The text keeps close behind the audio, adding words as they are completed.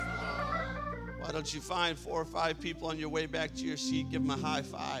Why don't you find 4 or 5 people on your way back to your seat, give them a high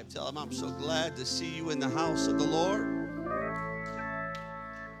five. Tell them, I'm so glad to see you in the house of the Lord.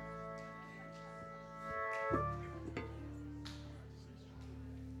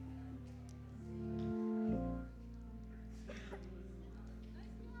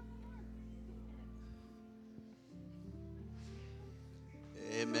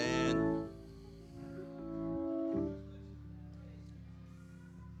 Amen.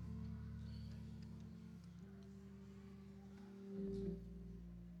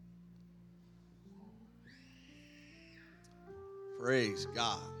 Praise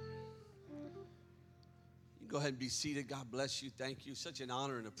God. You go ahead and be seated. God bless you. Thank you. Such an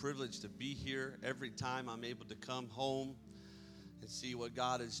honor and a privilege to be here every time I'm able to come home and see what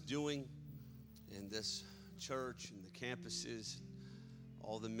God is doing in this church and the campuses,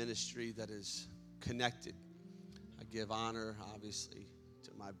 all the ministry that is connected. I give honor, obviously,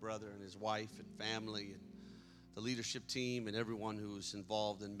 to my brother and his wife and family and the leadership team and everyone who's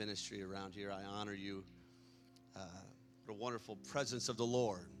involved in ministry around here. I honor you. The wonderful presence of the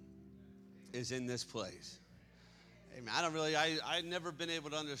Lord is in this place. Amen. I've never been able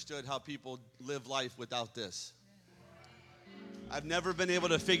to understand how people live life without this. I've never been able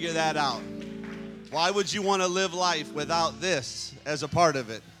to figure that out. Why would you want to live life without this as a part of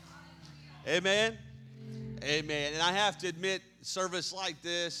it? Amen? Amen. And I have to admit, service like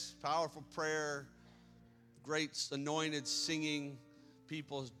this, powerful prayer, great anointed singing,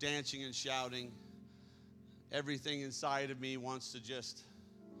 people dancing and shouting, everything inside of me wants to just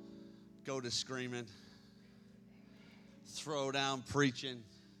go to screaming, throw down preaching.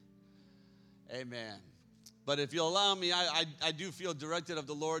 Amen. But if you'll allow me, I do feel directed of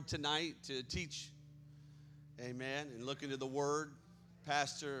the Lord tonight to teach. Amen. And look into the Word.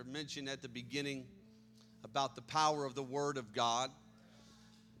 Pastor mentioned at the beginning about the power of the Word of God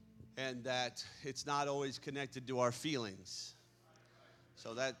and that it's not always connected to our feelings.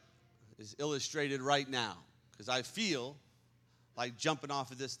 So that is illustrated right now because I feel like jumping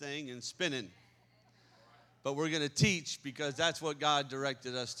off of this thing and spinning. But we're going to teach because that's what God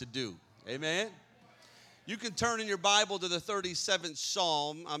directed us to do. Amen. You can turn in your Bible to the 37th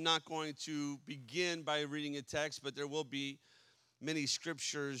Psalm. I'm not going to begin by reading a text, but there will be many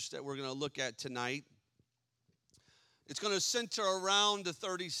scriptures that we're going to look at tonight. It's going to center around the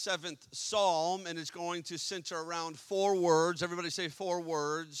 37th Psalm, and it's going to center around 4 words. Everybody say 4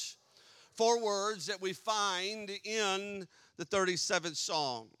 words. 4 words that we find in the 37th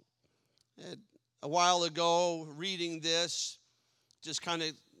Psalm. And a while ago, reading this just kind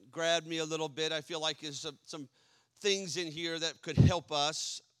of grabbed me a little bit. I feel like there's some things in here that could help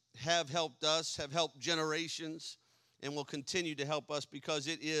us, have helped generations, and will continue to help us because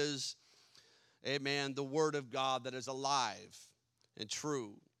it is, amen, the Word of God that is alive and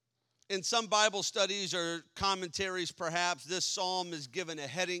true. In some Bible studies or commentaries, perhaps, this psalm is given a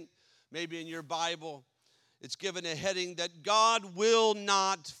heading. Maybe in your Bible, it's given a heading that God will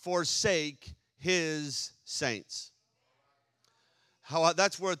not forsake His saints.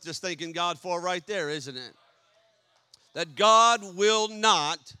 That's worth just thanking God for right there, isn't it? That God will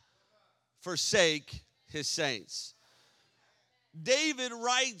not forsake His saints. David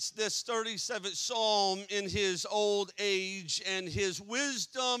writes this 37th Psalm in his old age, and his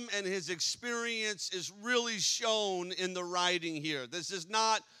wisdom and his experience is really shown in the writing here. This is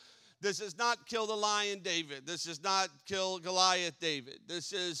not kill the lion David. This is not kill Goliath David.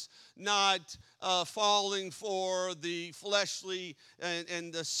 This is not falling for the fleshly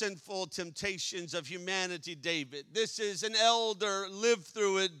and the sinful temptations of humanity David. This is an elder, lived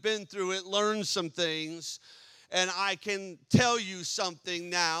through it, been through it, learned some things. And I can tell you something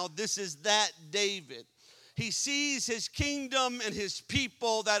now. This is that David. He sees his kingdom and his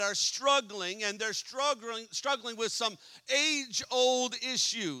people that are struggling, and they're struggling with some age-old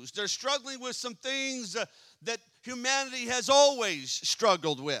issues. They're struggling with some things that humanity has always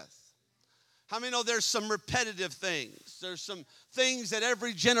struggled with. How many know there's some repetitive things? There's some things that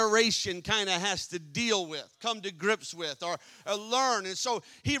every generation kind of has to deal with, come to grips with, or learn. And so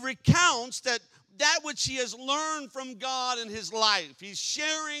he recounts that which he has learned from God in his life. He's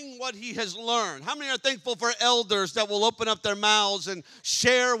sharing what he has learned. How many are thankful for elders that will open up their mouths and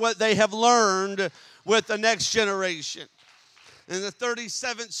share what they have learned with the next generation? In the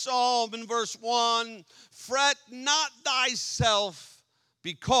 37th Psalm in verse 1, fret not thyself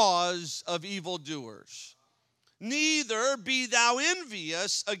because of evildoers, neither be thou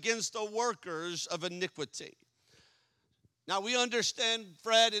envious against the workers of iniquity. Now, we understand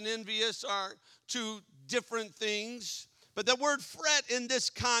fret and envious are 2 different things, but the word fret in this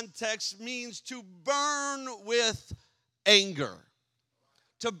context means to burn with anger,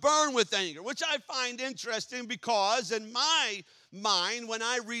 to burn with anger, which I find interesting because in my mind, when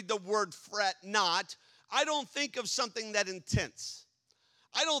I read the word fret not, I don't think of something that intense.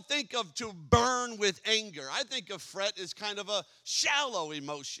 I don't think of to burn with anger. I think of fret as kind of a shallow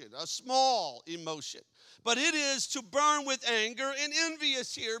emotion, a small emotion. But it is to burn with anger, and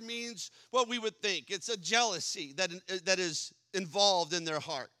envious here means what we would think. It's a jealousy that is involved in their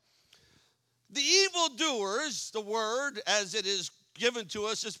heart. The evildoers, the word as it is given to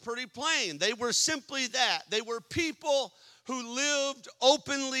us is pretty plain. They were simply that. They were people who lived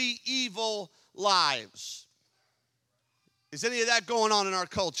openly evil lives. Is any of that going on in our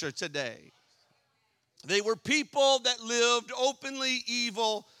culture today? They were people that lived openly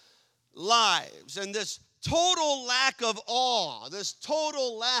evil lives. And this total lack of awe, this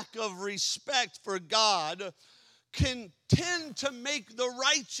total lack of respect for God can tend to make the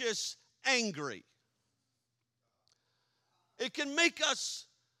righteous angry. It can make us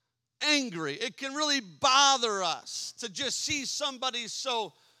angry. It can really bother us to just see somebody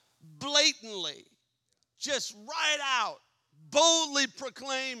so blatantly, just right out, boldly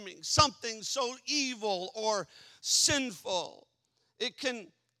proclaiming something so evil or sinful. It can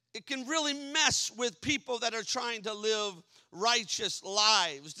really mess with people that are trying to live righteous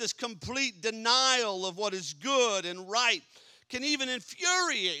lives. This complete denial of what is good and right can even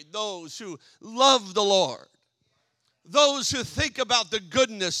infuriate those who love the Lord, those who think about the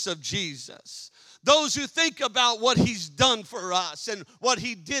goodness of Jesus, those who think about what he's done for us and what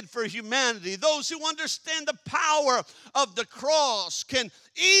he did for humanity, those who understand the power of the cross can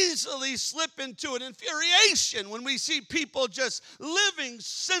easily slip into an infuriation when we see people just living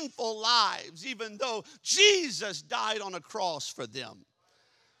sinful lives, even though Jesus died on a cross for them.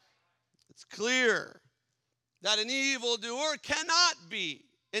 It's clear that an evildoer cannot be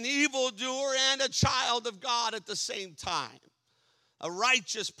an evildoer and a child of God at the same time. A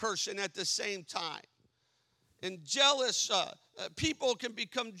righteous person at the same time. And jealous, people can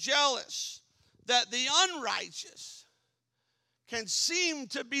become jealous that the unrighteous can seem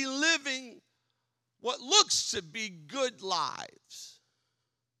to be living what looks to be good lives.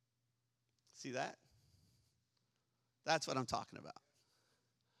 See that? That's what I'm talking about.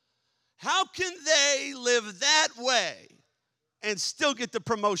 How can they live that way and still get the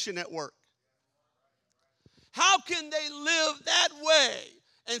promotion at work? How can they live that way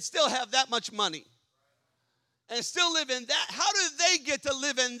and still have that much money? And still live in that? How do they get to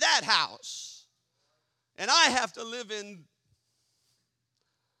live in that house? And I have to live in,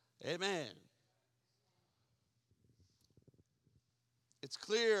 amen. It's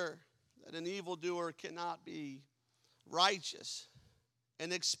clear that an evildoer cannot be righteous.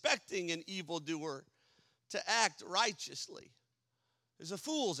 And expecting an evildoer to act righteously is a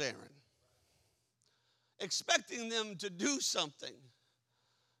fool's errand. Expecting them to do something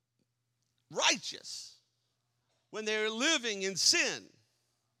righteous when they're living in sin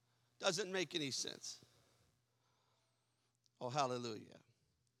doesn't make any sense. Oh, hallelujah.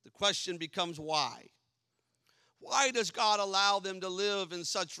 The question becomes why? Why does God allow them to live in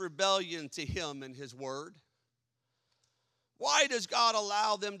such rebellion to him and his word? Why does God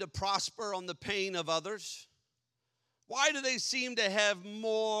allow them to prosper on the pain of others? Why do they seem to have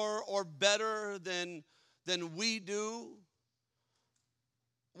more or better than we do?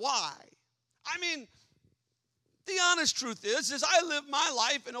 Why? I mean, the honest truth is I live my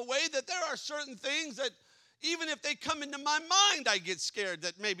life in a way that there are certain things that even if they come into my mind, I get scared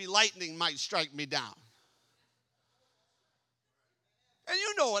that maybe lightning might strike me down. And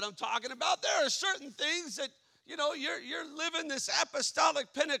you know what I'm talking about. There are certain things that, you know, you're living this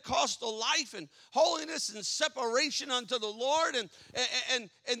apostolic Pentecostal life and holiness and separation unto the Lord. And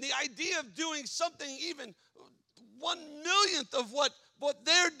the idea of doing something even 1/1,000,000th of what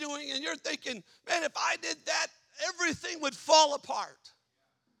they're doing. And you're thinking, man, if I did that, everything would fall apart.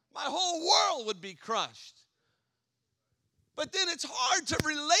 My whole world would be crushed. But then it's hard to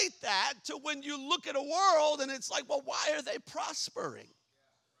relate that to when you look at a world and it's like, well, why are they prospering?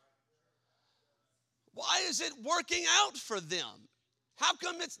 Why is it working out for them? How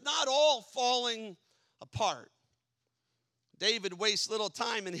come it's not all falling apart? David wastes little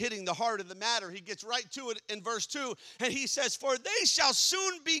time in hitting the heart of the matter. He gets right to it in verse 2, and he says, "For they shall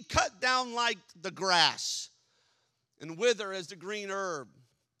soon be cut down like the grass and wither as the green herb."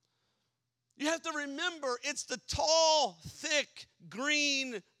 You have to remember, it's the tall, thick,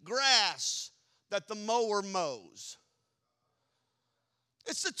 green grass that the mower mows.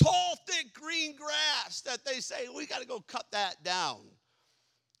 It's the tall, thick, green grass that they say, we got to go cut that down.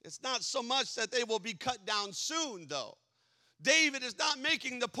 It's not so much that they will be cut down soon, though. David is not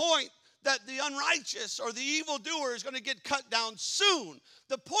making the point that the unrighteous or the evildoer is going to get cut down soon.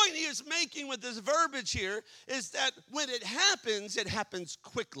 The point he is making with this verbiage here is that when it happens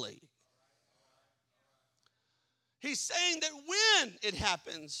quickly. He's saying that when it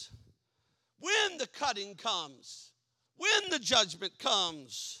happens, when the cutting comes, when the judgment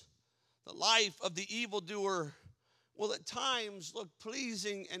comes, the life of the evildoer will at times look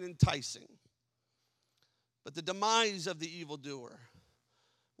pleasing and enticing. But the demise of the evildoer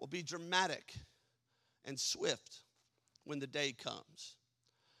will be dramatic and swift when the day comes.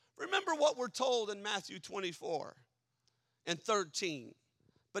 Remember what we're told in Matthew 24 and 13.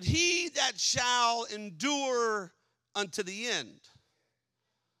 But he that shall endure unto the end,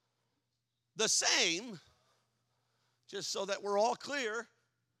 the same, just so that we're all clear,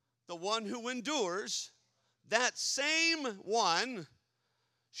 the one who endures, that same one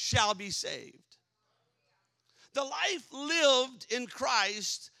shall be saved. The life lived in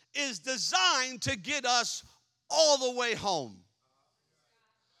Christ is designed to get us all the way home.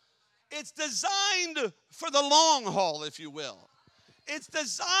 It's designed for the long haul, if you will. It's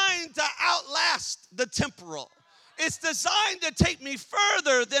designed to outlast the temporal. It's designed to take me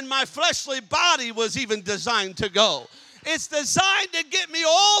further than my fleshly body was even designed to go. It's designed to get me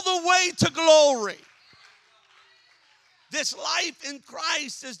all the way to glory. This life in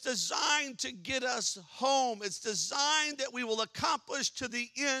Christ is designed to get us home. It's designed that we will accomplish to the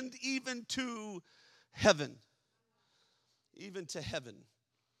end, even to heaven. Even to heaven.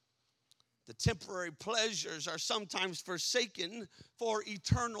 The temporary pleasures are sometimes forsaken for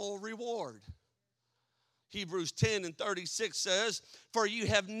eternal reward. Hebrews 10 and 36 says, for you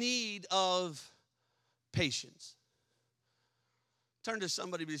have need of patience. Turn to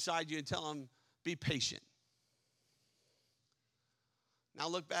somebody beside you and tell them, be patient. Now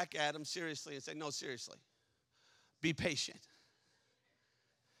look back at them seriously and say, no, seriously. Be patient.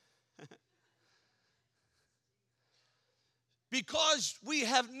 Because we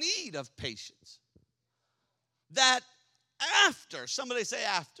have need of patience. That after, somebody say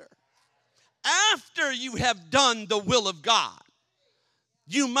after you have done the will of God,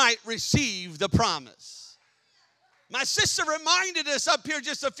 you might receive the promise. My sister reminded us up here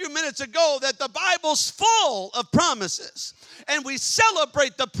just a few minutes ago that the Bible's full of promises. And we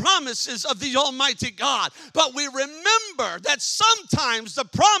celebrate the promises of the Almighty God. But we remember that sometimes the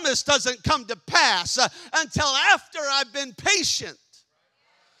promise doesn't come to pass until after I've been patient.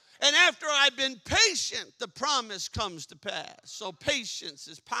 And after I've been patient, the promise comes to pass. So patience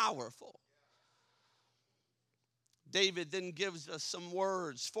is powerful. David then gives us some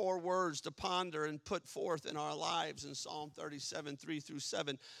words, 4 words to ponder and put forth in our lives in Psalm 37,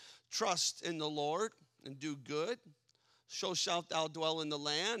 3-7. Trust in the Lord and do good. So shalt thou dwell in the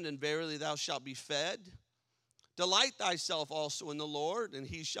land, and verily thou shalt be fed. Delight thyself also in the Lord, and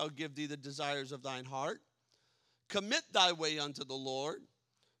he shall give thee the desires of thine heart. Commit thy way unto the Lord.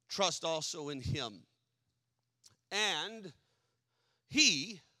 Trust also in him. And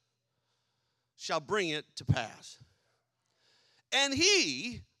he shall bring it to pass. And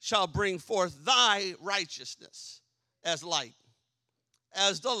he shall bring forth thy righteousness as light,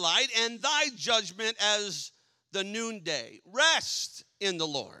 as the light, and thy judgment as the noonday. Rest in the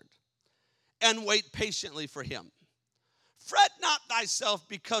Lord, and wait patiently for him. Fret not thyself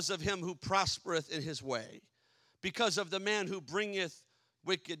because of him who prospereth in his way, because of the man who bringeth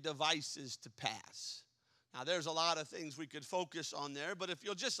wicked devices to pass. Now, there's a lot of things we could focus on there, but if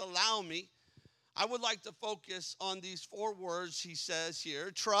you'll just allow me, I would like to focus on these 4 words he says here.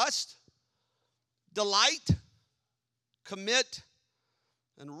 Trust, delight, commit,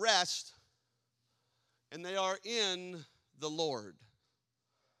 and rest. And they are in the Lord.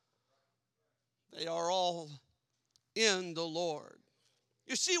 They are all in the Lord.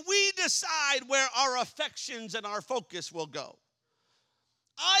 You see, we decide where our affections and our focus will go.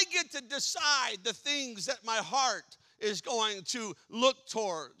 I get to decide the things that my heart is going to look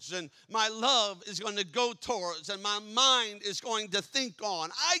towards, and my love is going to go towards, and my mind is going to think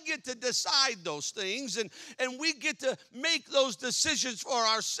on. I get to decide those things, and we get to make those decisions for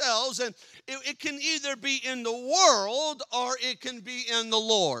ourselves, and it can either be in the world or it can be in the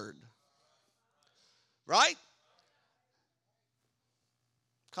Lord. Right?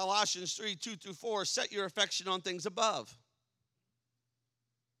 Colossians 3, 2-4, set your affection on things above,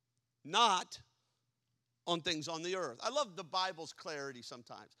 not on things on the earth. I love the Bible's clarity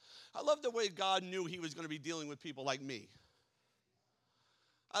sometimes. I love the way God knew he was going to be dealing with people like me.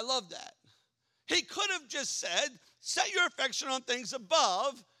 I love that. He could have just said, set your affection on things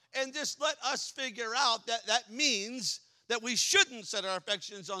above, and just let us figure out that that means that we shouldn't set our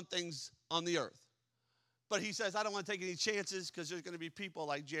affections on things on the earth. But he says, I don't want to take any chances because there's going to be people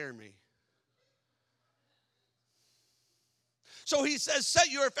like Jeremy So he says,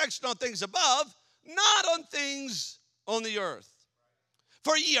 set your affection on things above, not on things on the earth.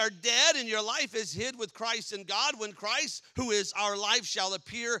 For ye are dead, and your life is hid with Christ in God. When Christ, who is our life, shall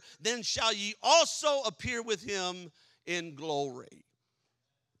appear, then shall ye also appear with him in glory.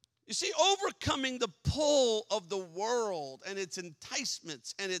 You see, overcoming the pull of the world and its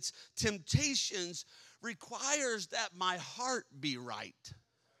enticements and its temptations requires that my heart be right. It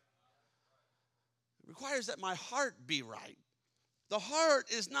requires that my heart be right. The heart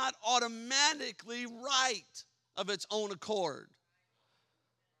is not automatically right of its own accord.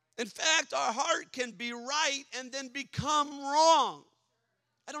 In fact, our heart can be right and then become wrong.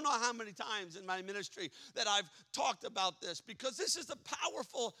 I don't know how many times in my ministry that I've talked about this, because this is a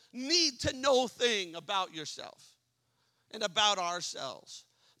powerful need to know thing about yourself and about ourselves.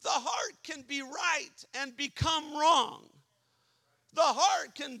 The heart can be right and become wrong. The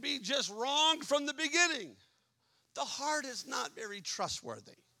heart can be just wrong from the beginning. The heart is not very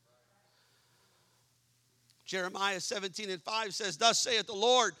trustworthy. Jeremiah 17:5 says, thus saith the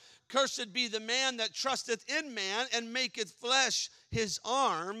Lord, cursed be the man that trusteth in man and maketh flesh his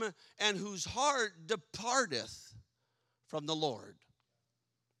arm, and whose heart departeth from the Lord.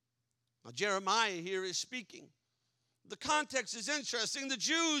 Now Jeremiah here is speaking. The context is interesting. The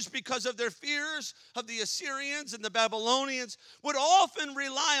Jews, because of their fears of the Assyrians and the Babylonians, would often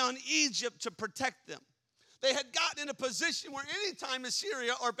rely on Egypt to protect them. They had gotten in a position where anytime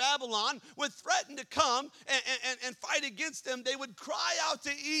Assyria or Babylon would threaten to come and fight against them, they would cry out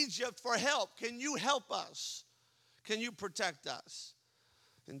to Egypt for help. Can you help us? Can you protect us?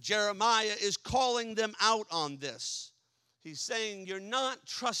 And Jeremiah is calling them out on this. He's saying, you're not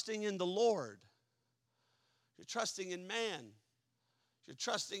trusting in the Lord. You're trusting in man. You're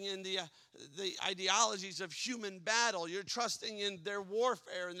trusting in the ideologies of human battle. You're trusting in their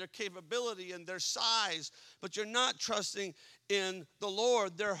warfare and their capability and their size. But you're not trusting in the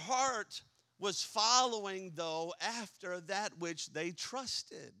Lord. Their heart was following, though, after that which they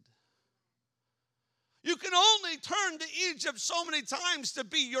trusted. You can only turn to Egypt so many times to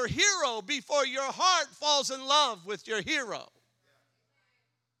be your hero before your heart falls in love with your hero.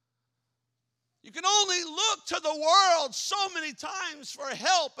 You can only look to the world so many times for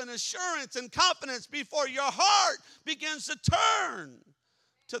help and assurance and confidence before your heart begins to turn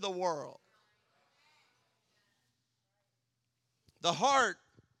to the world. The heart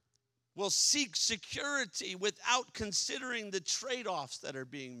will seek security without considering the trade-offs that are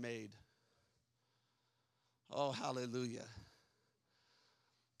being made. Oh, hallelujah.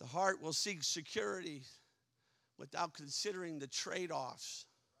 The heart will seek security without considering the trade-offs.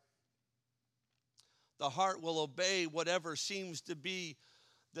 The heart will obey whatever seems to be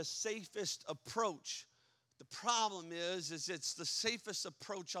the safest approach. The problem is it's the safest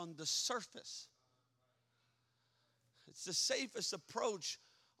approach on the surface. It's the safest approach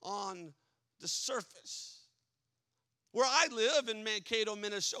on the surface. Where I live in Mankato,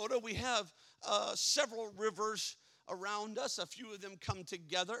 Minnesota, we have several rivers around us. A few of them come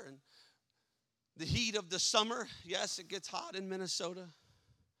together. And the heat of the summer, yes, it gets hot in Minnesota.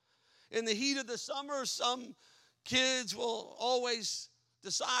 In the heat of the summer, some kids will always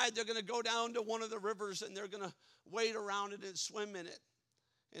decide they're going to go down to one of the rivers and they're going to wade around it and swim in it.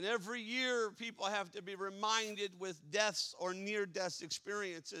 And every year, people have to be reminded with deaths or near-death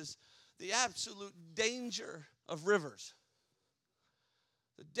experiences the absolute danger of rivers.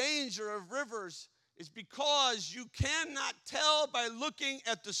 The danger of rivers is because you cannot tell by looking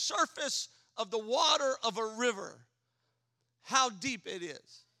at the surface of the water of a river how deep it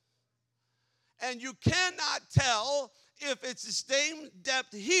is. And you cannot tell if it's the same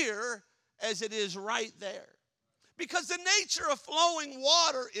depth here as it is right there. Because the nature of flowing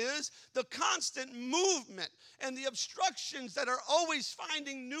water is the constant movement, and the obstructions that are always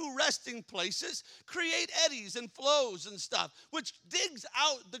finding new resting places create eddies and flows and stuff, which digs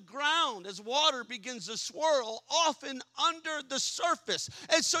out the ground as water begins to swirl, often under the surface.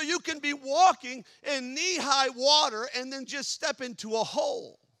 And so you can be walking in knee-high water and then just step into a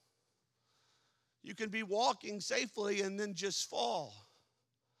hole. You can be walking safely and then just fall.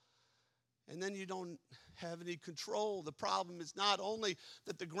 And then you don't have any control. The problem is not only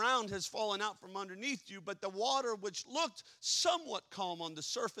that the ground has fallen out from underneath you, but the water, which looked somewhat calm on the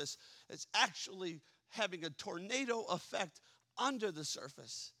surface, is actually having a tornado effect under the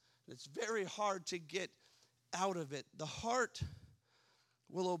surface. It's very hard to get out of it. The heart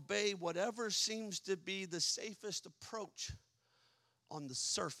will obey whatever seems to be the safest approach on the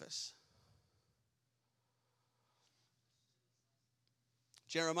surface.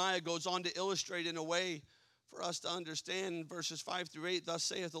 Jeremiah goes on to illustrate in a way for us to understand in verses 5 through 8, thus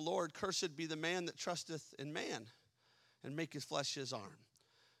saith the Lord, cursed be the man that trusteth in man and make his flesh his arm.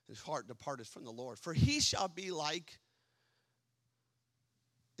 His heart departed from the Lord. For he shall be like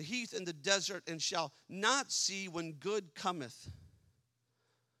the heath in the desert, and shall not see when good cometh,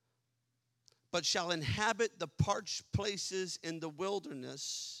 but shall inhabit the parched places in the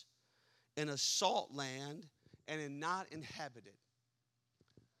wilderness, in a salt land, and in not inhabited.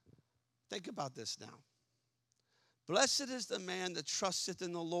 Think about this now. Blessed is the man that trusteth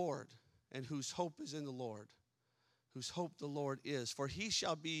in the Lord, and whose hope is in the Lord, whose hope the Lord is. For he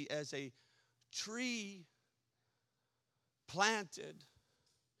shall be as a tree planted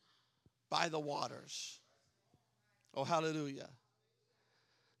by the waters. Oh, hallelujah.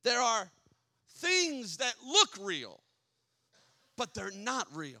 There are things that look real, but they're not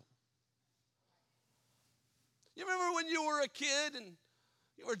real. You remember when you were a kid and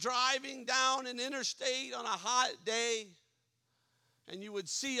you were driving down an interstate on a hot day, and you would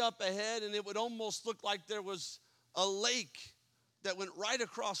see up ahead, and it would almost look like there was a lake that went right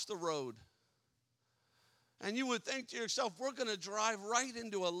across the road. And you would think to yourself, we're going to drive right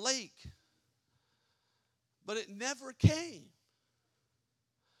into a lake. But it never came.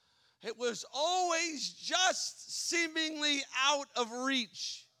 It was always just seemingly out of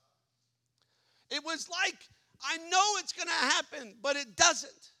reach. It was like, I know it's going to happen, but it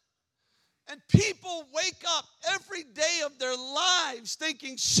doesn't. And people wake up every day of their lives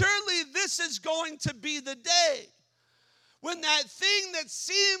thinking, surely this is going to be the day when that thing that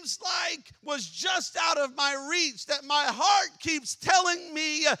seems like was just out of my reach, that my heart keeps telling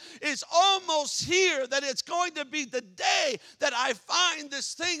me is almost here, that it's going to be the day that I find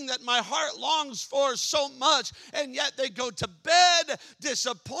this thing that my heart longs for so much, and yet they go to bed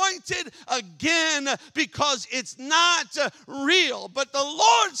disappointed again because it's not real. But the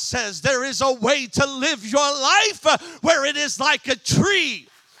Lord says there is a way to live your life where it is like a tree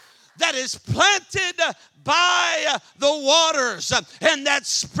that is planted by the waters, and that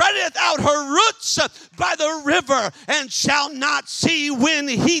spreadeth out her roots by the river, and shall not see when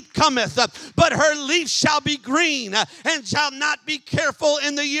heat cometh, but her leaf shall be green, and shall not be careful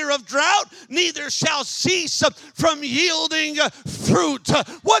in the year of drought, neither shall cease from yielding fruit.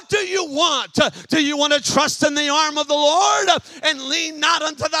 What do you want? Do you want to trust in the arm of the Lord and lean not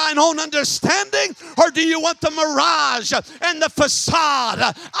unto thine own understanding, or do you want the mirage and the facade?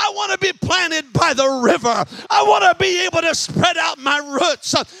 I want to be planted by the river. I want to be able to spread out my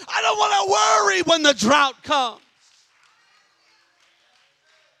roots. I don't want to worry when the drought comes.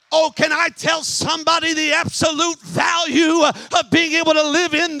 Oh, can I tell somebody the absolute value of being able to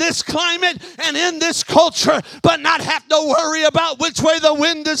live in this climate and in this culture, but not have to worry about which way the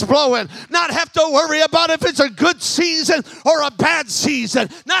wind is blowing, not have to worry about if it's a good season or a bad season,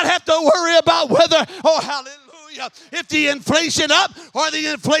 not have to worry about whether, oh, hallelujah, if the inflation up or the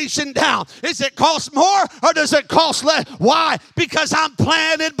inflation down. Does it cost more or does it cost less? Why? Because I'm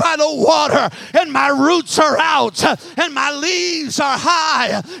planted by the water, and my roots are out, and my leaves are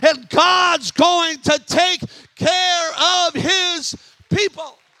high, and God's going to take care of his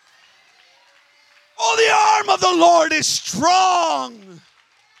people. Oh, the arm of the Lord is strong.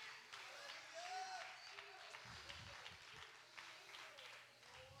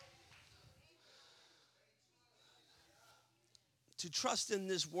 To trust in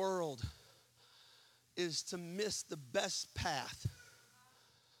this world is to miss the best path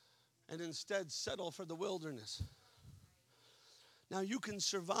and instead settle for the wilderness. Now, you can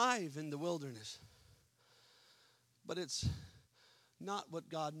survive in the wilderness, but it's not what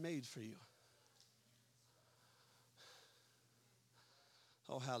God made for you.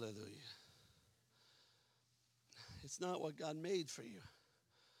 Oh, hallelujah. It's not what God made for you.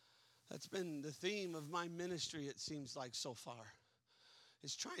 That's been the theme of my ministry, it seems like, so far.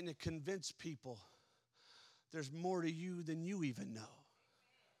 Is trying to convince people there's more to you than you even know.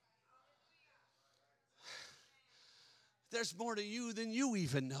 There's more to you than you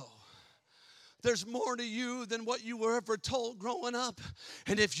even know. There's more to you than what you were ever told growing up.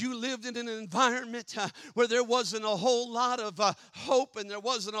 And if you lived in an environment where there wasn't a whole lot of hope, and there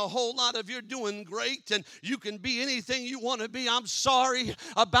wasn't a whole lot of you're doing great and you can be anything you want to be, I'm sorry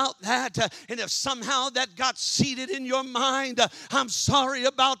about that. And if somehow that got seated in your mind, I'm sorry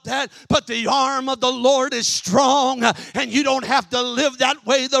about that. But the arm of the Lord is strong, and you don't have to live that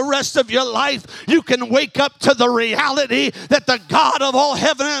way the rest of your life. You can wake up to the reality that the God of all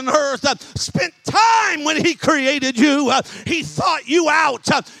heaven and earth spent second time when he created you, he thought you out.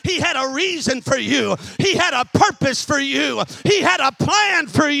 He had a reason for you. He had a purpose for you. He had a plan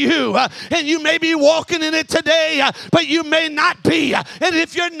for you. And you may be walking in it today, but you may not be. And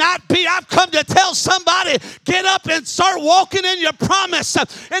if you're not be, I've come to tell somebody, get up and start walking in your promise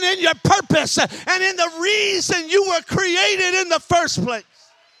and in your purpose and in the reason you were created in the first place.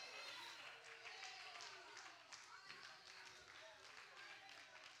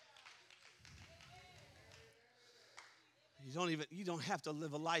 You don't have to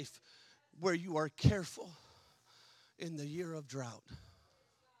live a life where you are careful in the year of drought.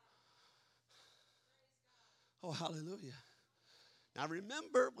 Oh, hallelujah. Now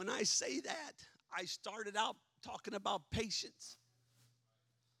remember, when I say that, I started out talking about patience.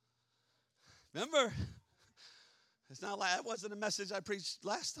 Remember, it's not like that wasn't a message I preached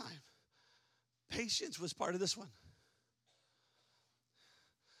last time. Patience was part of this one.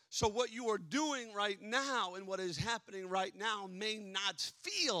 So what you are doing right now and what is happening right now may not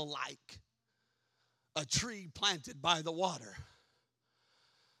feel like a tree planted by the water.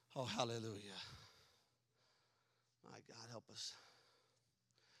 Oh, hallelujah. My God, help us.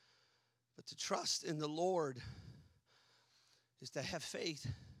 But to trust in the Lord is to have faith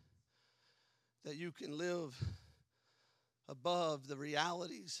that you can live above the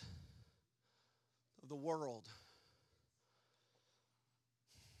realities of the world.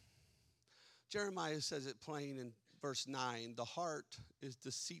 Jeremiah says it plain in verse 9, the heart is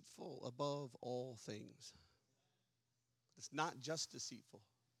deceitful above all things. It's not just deceitful.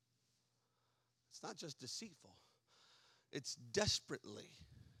 It's not just deceitful. It's desperately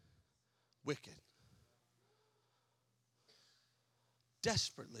wicked.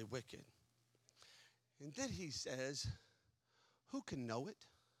 Desperately wicked. And then he says, who can know it?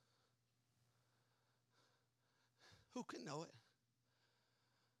 Who can know it?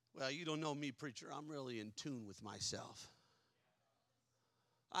 Well, you don't know me, preacher. I'm really in tune with myself.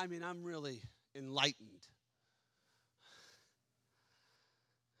 I mean, I'm really enlightened.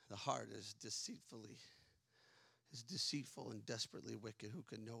 The heart is deceitful and desperately wicked. Who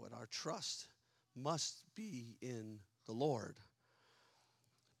can know it? Our trust must be in the Lord.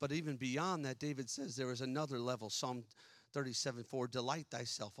 But even beyond that, David says there is another level. Psalm 37:4, delight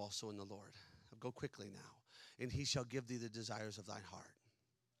thyself also in the Lord. I'll go quickly now. And he shall give thee the desires of thine heart.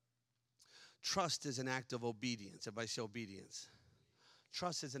 Trust is an act of obedience. Everybody say obedience.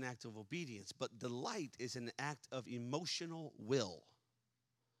 Trust is an act of obedience, but delight is an act of emotional will.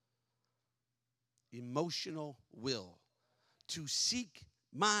 Emotional will. To seek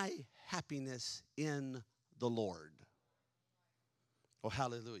my happiness in the Lord. Oh,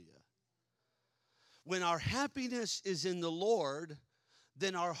 hallelujah. When our happiness is in the Lord,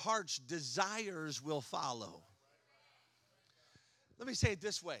 then our heart's desires will follow. Let me say it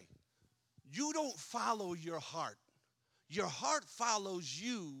this way. You don't follow your heart. Your heart follows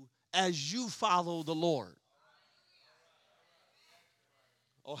you as you follow the Lord.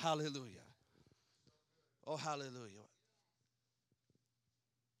 Oh, hallelujah. Oh, hallelujah.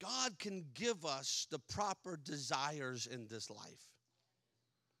 God can give us the proper desires in this life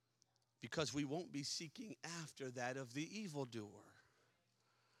because we won't be seeking after that of the evildoer.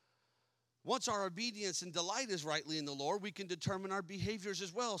 Once our obedience and delight is rightly in the Lord, we can determine our behaviors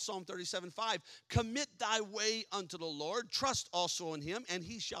as well. Psalm 37:5, commit thy way unto the Lord, trust also in him, and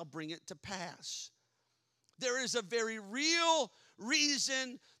he shall bring it to pass. There is a very real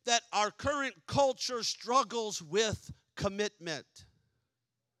reason that our current culture struggles with commitment.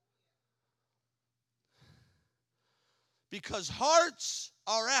 Because hearts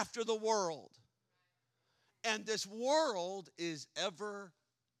are after the world, and this world is ever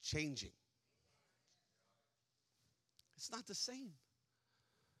changing. It's not the same.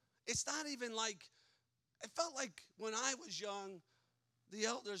 It's not even like, it felt like when I was young, the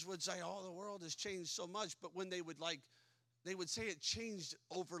elders would say, oh, the world has changed so much. But when they would say it changed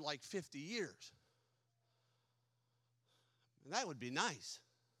over like 50 years. And that would be nice.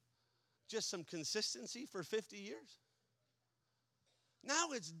 Just some consistency for 50 years.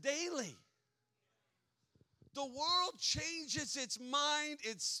 Now it's daily. The world changes its mind,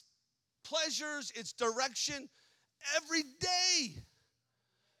 its pleasures, its direction every day.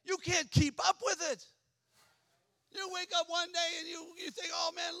 You can't keep up with it. You wake up one day and you think,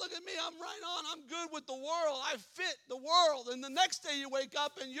 oh man, look at me, I'm right on, I'm good with the world, I fit the world. And the next day you wake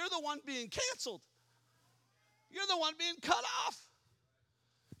up and you're the one being canceled. You're the one being cut off.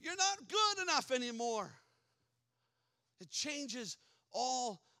 You're not good enough anymore. It changes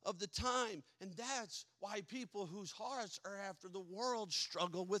all of the time. And that's why people whose hearts are after the world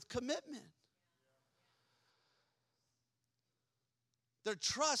struggle with commitment. Their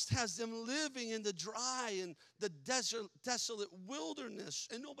trust has them living in the dry and the desolate wilderness.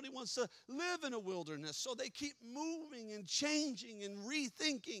 And nobody wants to live in a wilderness. So they keep moving and changing and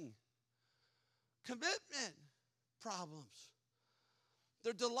rethinking. Commitment problems.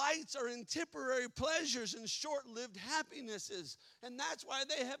 Their delights are in temporary pleasures and short-lived happinesses. And that's why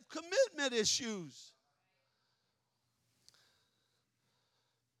they have commitment issues.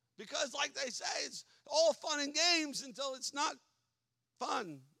 Because like they say, it's all fun and games until it's not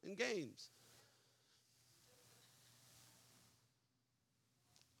fun and games.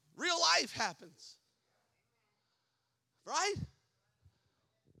 Real life happens. Right?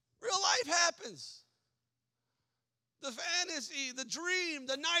 Real life happens. The fantasy, the dream,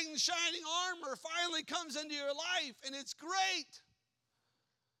 the knight in shining armor finally comes into your life, and it's great.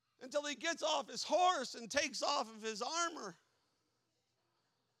 Until he gets off his horse and takes off of his armor.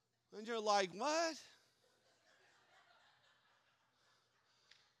 And you're like, what?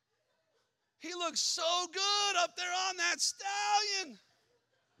 He looks so good up there on that stallion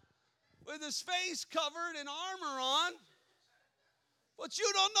with his face covered and armor on. But you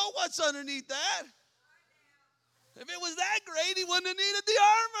don't know what's underneath that. If it was that great, he wouldn't have needed the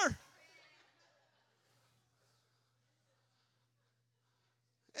armor.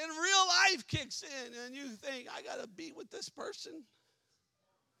 And real life kicks in, and you think, I got to be with this person.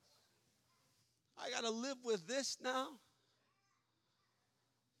 I got to live with this now.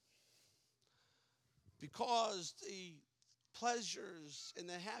 Because the pleasures and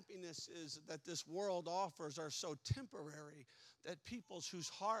the happinesses that this world offers are so temporary that people whose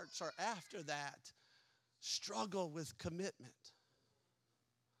hearts are after that struggle with commitment.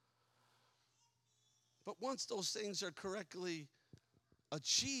 But once those things are correctly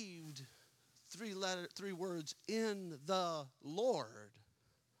achieved, three words, in the Lord,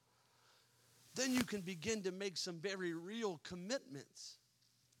 then you can begin to make some very real commitments.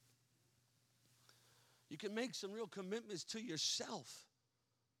 You can make some real commitments to yourself.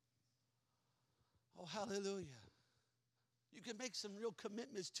 Oh, hallelujah. You can make some real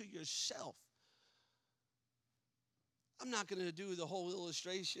commitments to yourself. I'm not going to do the whole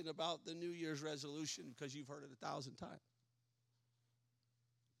illustration about the New Year's resolution because you've heard it 1,000 times.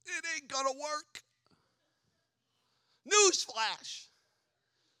 It ain't going to work. Newsflash.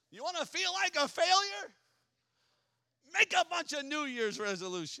 You want to feel like a failure? Make a bunch of New Year's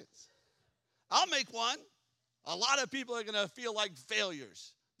resolutions. I'll make one. A lot of people are going to feel like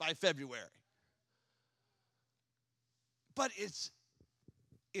failures by February. But it's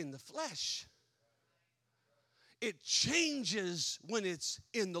in the flesh. It changes when it's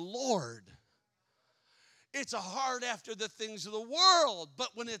in the Lord. It's a heart after the things of the world, but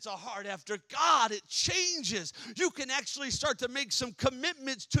when it's a heart after God, it changes. You can actually start to make some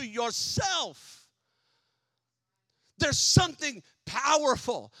commitments to yourself. There's something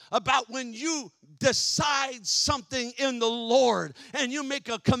powerful about when you decide something in the Lord and you make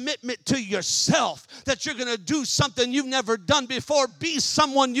a commitment to yourself that you're going to do something you've never done before, be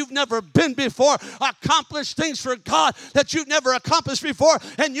someone you've never been before, accomplish things for God that you've never accomplished before,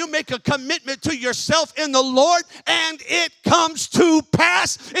 and you make a commitment to yourself in the Lord and it comes to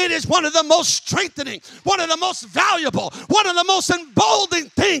pass. It is one of the most strengthening, one of the most valuable, one of the most emboldening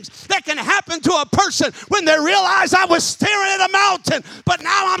things that can happen to a person when they realize I was staring at a mountain, but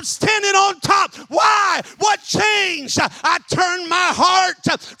now I'm standing on top. Why? What changed? I turned my heart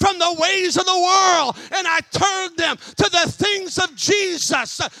from the ways of the world and I turned them to the things of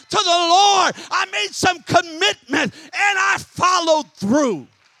Jesus, to the Lord. I made some commitment and I followed through.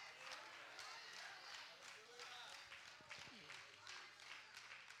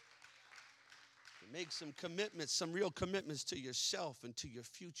 Make some commitments, some real commitments to yourself and to your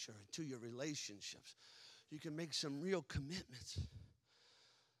future and to your relationships. You can make some real commitments.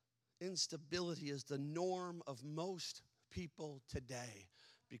 Instability is the norm of most people today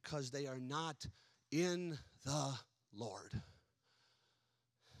because they are not in the Lord.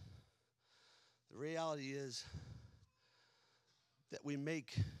 The reality is that we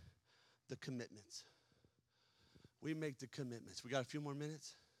make the commitments. We make the commitments. We got a few more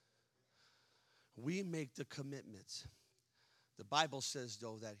minutes? We make the commitments. The Bible says,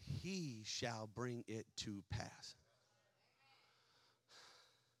 though, that he shall bring it to pass.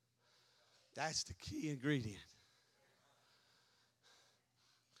 That's the key ingredient.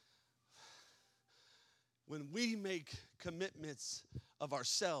 When we make commitments of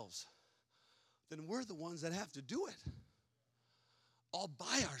ourselves, then we're the ones that have to do it all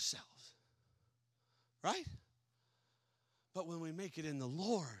by ourselves. Right? But when we make it in the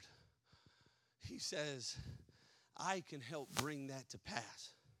Lord, he says, I can help bring that to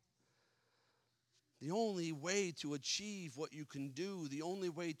pass. The only way to achieve what you can do, the only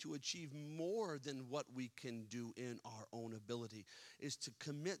way to achieve more than what we can do in our own ability, is to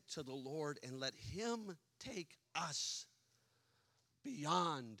commit to the Lord and let Him take us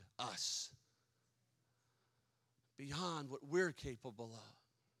beyond us, beyond what we're capable of.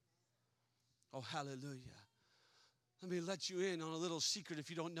 Oh, hallelujah. Let me let you in on a little secret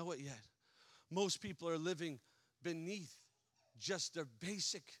if you don't know it yet. Most people are living beneath just their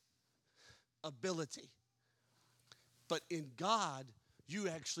basic ability. But in God, you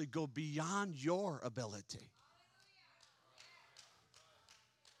actually go beyond your ability.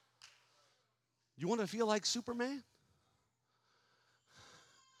 You want to feel like Superman?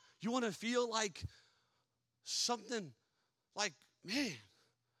 You want to feel like something like, man,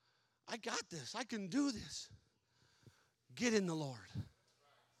 I got this. I can do this. Get in the Lord.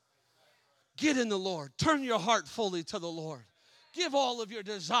 Get in the Lord. Turn your heart fully to the Lord. Give all of your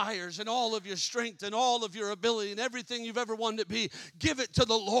desires and all of your strength and all of your ability and everything you've ever wanted to be. Give it to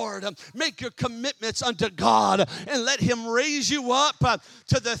the Lord. Make your commitments unto God and let Him raise you up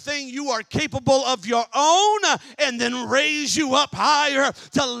to the thing you are capable of your own, and then raise you up higher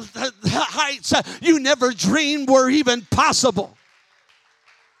to the heights you never dreamed were even possible.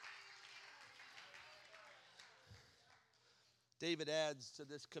 David adds to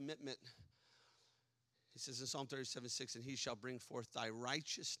this commitment. He says in Psalm 37:6, and He shall bring forth thy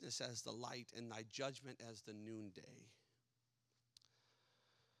righteousness as the light and thy judgment as the noonday.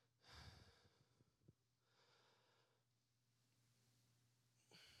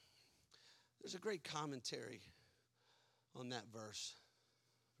 There's a great commentary on that verse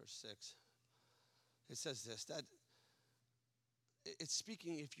 6. It says this, that it's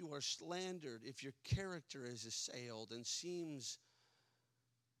speaking if you are slandered, if your character is assailed and seems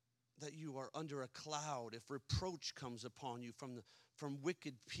that you are under a cloud, if reproach comes upon you from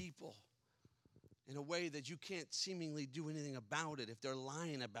wicked people in a way that you can't seemingly do anything about it, if they're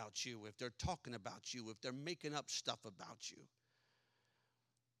lying about you, if they're talking about you, if they're making up stuff about you,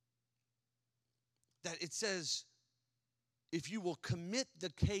 that it says if you will commit the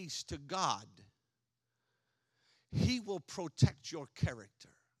case to God, He will protect your character.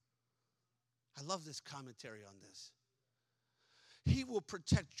 I love this commentary on this. He will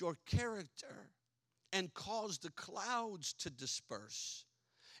protect your character and cause the clouds to disperse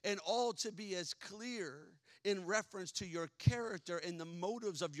and all to be as clear in reference to your character and the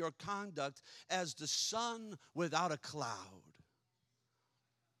motives of your conduct as the sun without a cloud.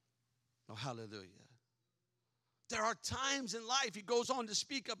 Oh, hallelujah. There are times in life, he goes on to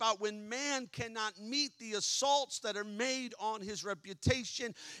speak about when man cannot meet the assaults that are made on his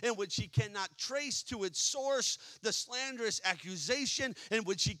reputation, in which he cannot trace to its source the slanderous accusation, in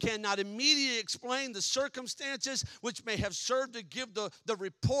which he cannot immediately explain the circumstances which may have served to give the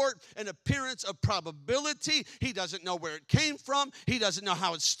report an appearance of probability. He doesn't know where it came from. He doesn't know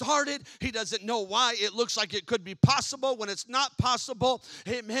how it started. He doesn't know why it looks like it could be possible when it's not possible.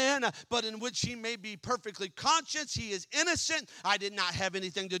 Amen. But in which he may be perfectly conscious. He is innocent. I did not have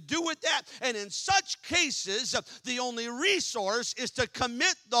anything to do with that. And in such cases, the only resource is to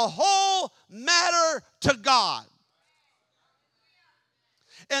commit the whole matter to God.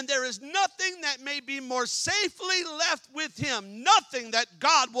 And there is nothing that may be more safely left with Him, nothing that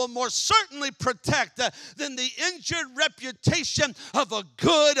God will more certainly protect than the injured reputation of a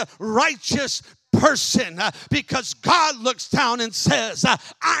good, righteous person, because God looks down and says,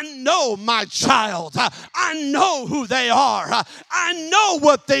 I know my child. I know who they are. I know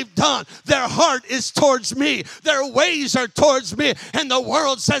what they've done. Their heart is towards me. Their ways are towards me. And the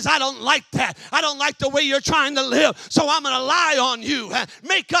world says, I don't like that. I don't like the way you're trying to live. So I'm going to lie on you and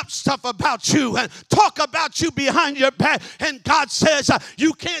make up stuff about you and talk about you behind your back. And God says,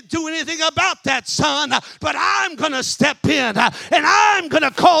 you can't do anything about that, son, but I'm going to step in and I'm going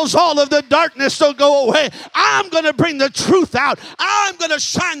to cause all of the darkness to go away. I'm going to bring the truth out. I'm going to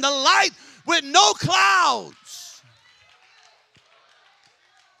shine the light with no clouds.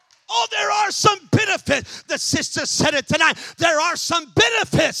 Oh, there are some benefits. The sister said it tonight. There are some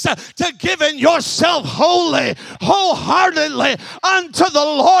benefits to giving yourself wholeheartedly unto the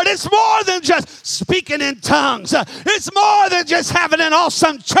Lord. It's more than just speaking in tongues. It's more than just having an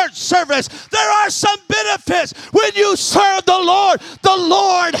awesome church service. There are some benefits. When you serve the Lord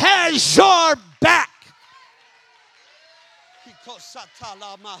has your back.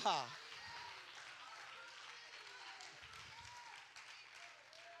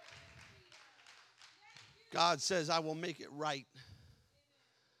 God says, I will make it right.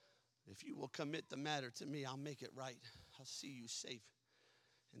 If you will commit the matter to me, I'll make it right. I'll see you safe.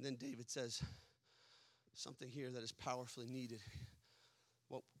 And then David says something here that is powerfully needed.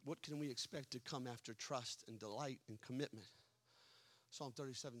 what can we expect to come after trust and delight and commitment? Psalm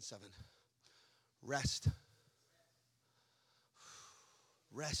 37:7. Rest.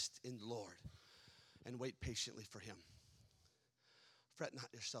 Rest in the Lord and wait patiently for him. Fret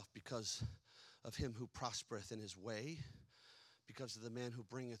not yourself because of him who prospereth in his way, because of the man who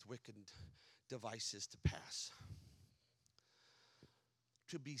bringeth wicked devices to pass.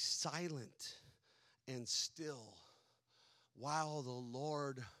 To be silent and still while the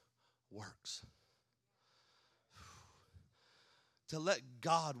Lord works. To let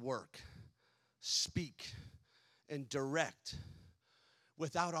God work, speak, and direct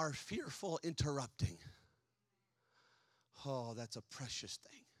without our fearful interrupting. Oh, that's a precious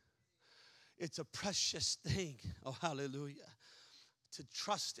thing. It's a precious thing. Oh, hallelujah. To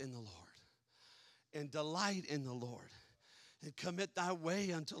trust in the Lord and delight in the Lord and commit thy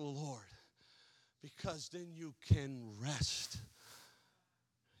way unto the Lord, because then you can rest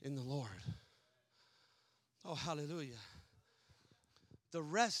in the Lord. Oh, hallelujah. The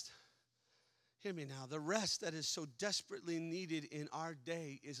rest, hear me now, the rest that is so desperately needed in our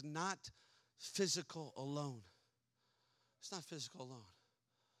day is not physical alone. It's not physical alone.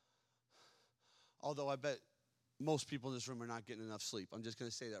 Although I bet most people in this room are not getting enough sleep. I'm just going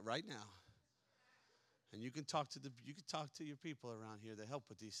to say that right now. And you can talk to your people around here that help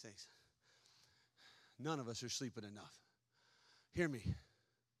with these things. None of us are sleeping enough. Hear me.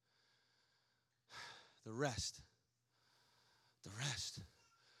 The rest.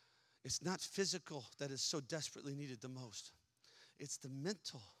 It's not physical that is so desperately needed the most. It's the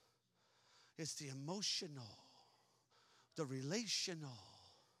mental. It's the emotional. The relational.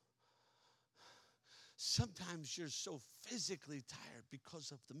 Sometimes you're so physically tired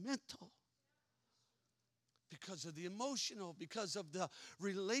because of the mental, because of the emotional, because of the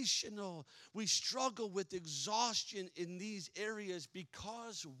relational. We struggle with exhaustion in these areas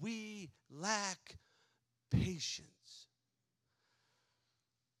because we lack patience.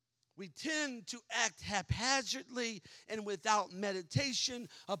 We tend to act haphazardly and without meditation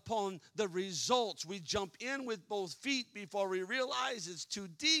upon the results. We jump in with both feet before we realize it's too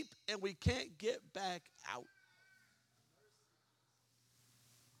deep and we can't get back out.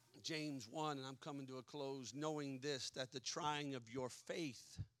 James 1, and I'm coming to a close, knowing this, that the trying of your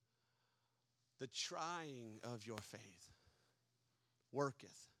faith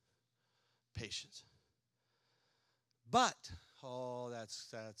worketh patience. But, oh,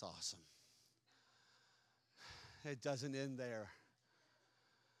 that's awesome. It doesn't end there.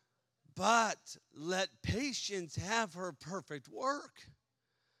 But let patience have her perfect work,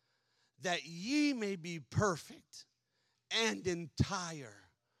 that ye may be perfect and entire,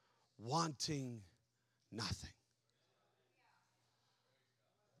 wanting nothing.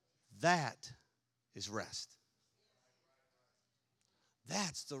 That is rest.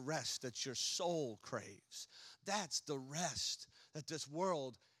 That's the rest that your soul craves. That's the rest that this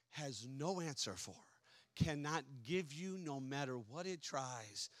world has no answer for, cannot give you no matter what it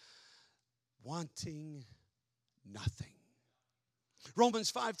tries. Wanting nothing.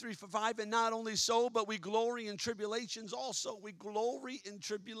 Romans 5:3-5, and not only so, but we glory in tribulations also. We glory in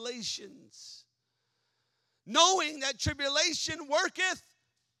tribulations, knowing that tribulation worketh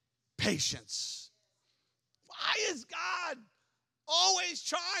patience. Why is God always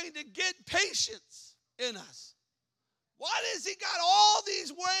trying to get patience in us? Why has he got all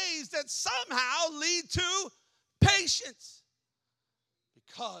these ways that somehow lead to patience?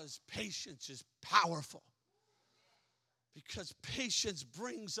 Because patience is powerful. Because patience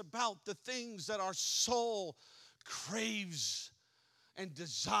brings about the things that our soul craves and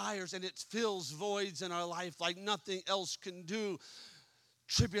desires, and it fills voids in our life like nothing else can do.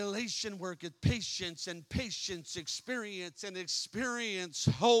 Tribulation worketh patience, and patience experience, and experience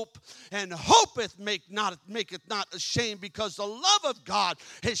hope, and hopeth maketh not ashamed, because the love of God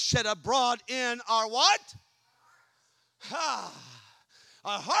is shed abroad in our what?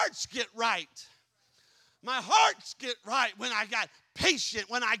 Our hearts get right. My hearts get right when I get patient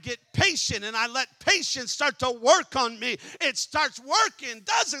and I let patience start to work on me. It starts working,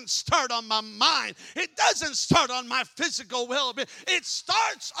 doesn't start on my mind. It doesn't start on my physical well-being. It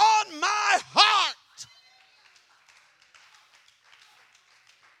starts on my heart.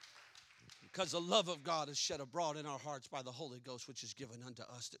 Because the love of God is shed abroad in our hearts by the Holy Ghost, which is given unto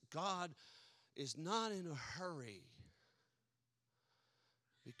us. That God is not in a hurry,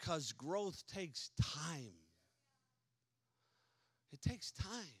 because growth takes time. It takes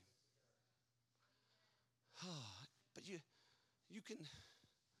time. But you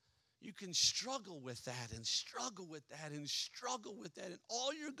can struggle with that and struggle with that and struggle with that, and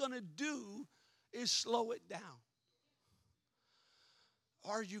all you're going to do is slow it down.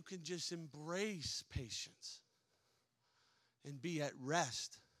 Or you can just embrace patience and be at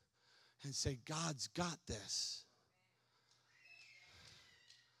rest and say, God's got this.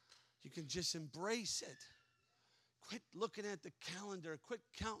 You can just embrace it. Quit looking at the calendar. Quit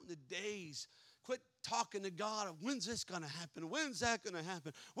counting the days. Quit talking to God of when's this going to happen? When's that going to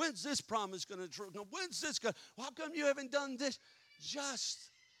happen? When's this promise going to true? When's this going to, how come you haven't done this?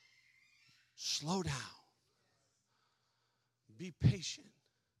 Just slow down. Be patient.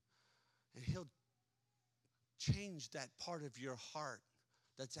 And he'll change that part of your heart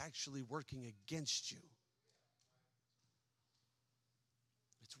that's actually working against you.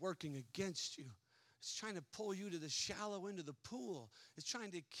 It's working against you. It's trying to pull you to the shallow end of the pool. It's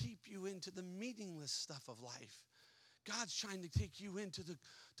trying to keep you into the meaningless stuff of life. God's trying to take you into the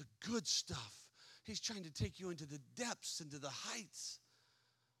good stuff. He's trying to take you into the depths, into the heights.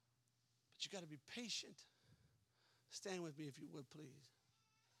 But you got to be patient. Stand with me if you would, please.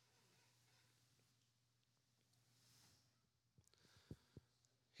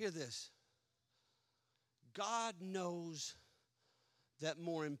 Hear this. God knows that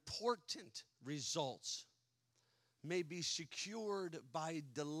more important results may be secured by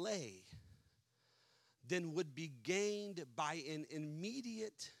delay than would be gained by an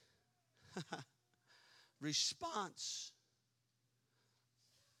immediate response.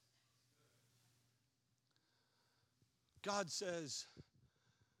 God says,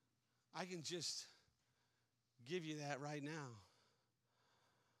 I can just give you that right now,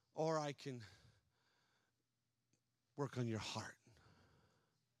 or I can work on your heart.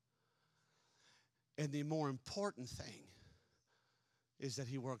 And the more important thing is that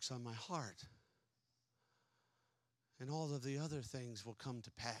he works on my heart. And all of the other things will come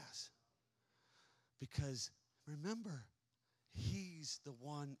to pass. Because remember, he's the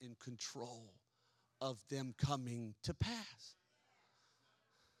one in control of them coming to pass.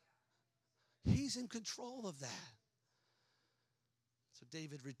 He's in control of that. So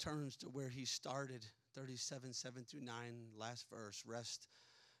David returns to where he started, 37, 7 through 9, last verse. Rest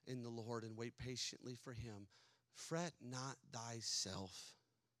in the Lord and wait patiently for him. Fret not thyself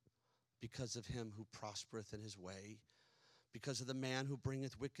because of him who prospereth in his way, because of the man who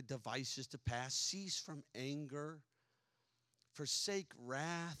bringeth wicked devices to pass. Cease from anger, forsake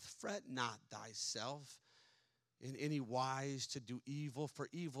wrath. Fret not thyself in any wise to do evil, for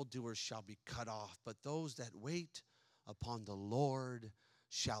evildoers shall be cut off. But those that wait upon the Lord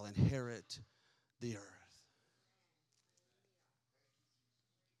shall inherit the earth.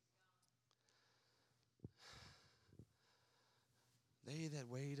 They that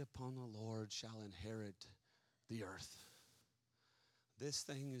wait upon the Lord shall inherit the earth. This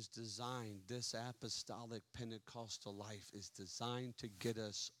thing is designed, this apostolic Pentecostal life is designed to get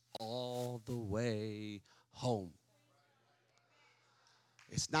us all the way home.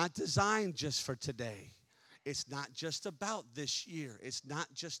 It's not designed just for today. It's not just about this year. It's not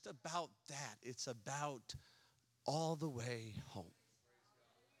just about that. It's about all the way home.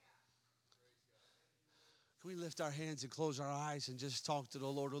 Can we lift our hands and close our eyes and just talk to the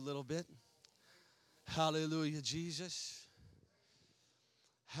Lord a little bit? Hallelujah, Jesus.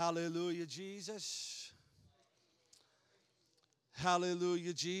 Hallelujah, Jesus.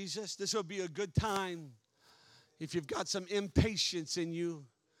 Hallelujah, Jesus. This would be a good time. If you've got some impatience in you,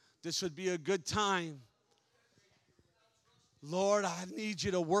 this would be a good time. Lord, I need you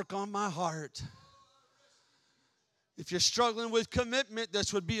to work on my heart. If you're struggling with commitment,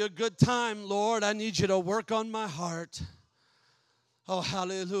 this would be a good time. Lord, I need you to work on my heart. Oh,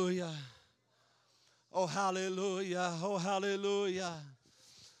 hallelujah. Oh, hallelujah. Oh, hallelujah.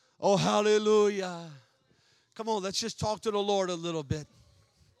 Oh, hallelujah. Come on, let's just talk to the Lord a little bit.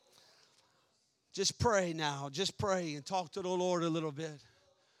 Just pray now. Just pray and talk to the Lord a little bit.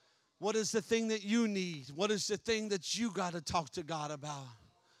 What is the thing that you need? What is the thing that you got to talk to God about?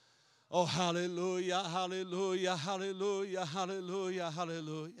 Oh, hallelujah, hallelujah, hallelujah, hallelujah,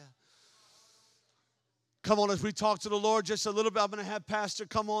 hallelujah. Come on, as we talk to the Lord just a little bit, I'm going to have Pastor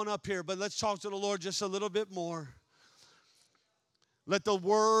come on up here, but let's talk to the Lord just a little bit more. Let the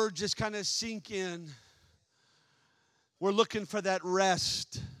word just kind of sink in. We're looking for that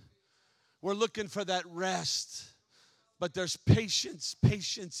rest. We're looking for that rest. But there's patience.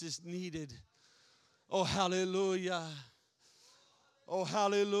 Patience is needed. Oh, hallelujah. Oh,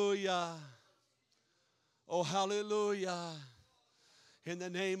 hallelujah. Oh, hallelujah. In the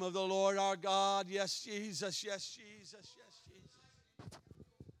name of the Lord our God. Yes, Jesus. Yes, Jesus. Yes, Jesus.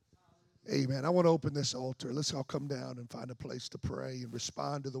 Amen. I want to open this altar. Let's all come down and find a place to pray and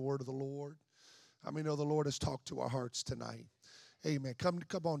respond to the word of the Lord. I mean, know the Lord has talked to our hearts tonight. Amen. Come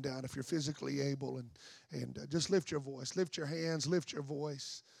on down if you're physically able, and just lift your voice, lift your hands, lift your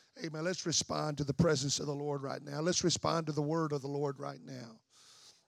voice. Amen. Let's respond to the presence of the Lord right now. Let's respond to the word of the Lord right now.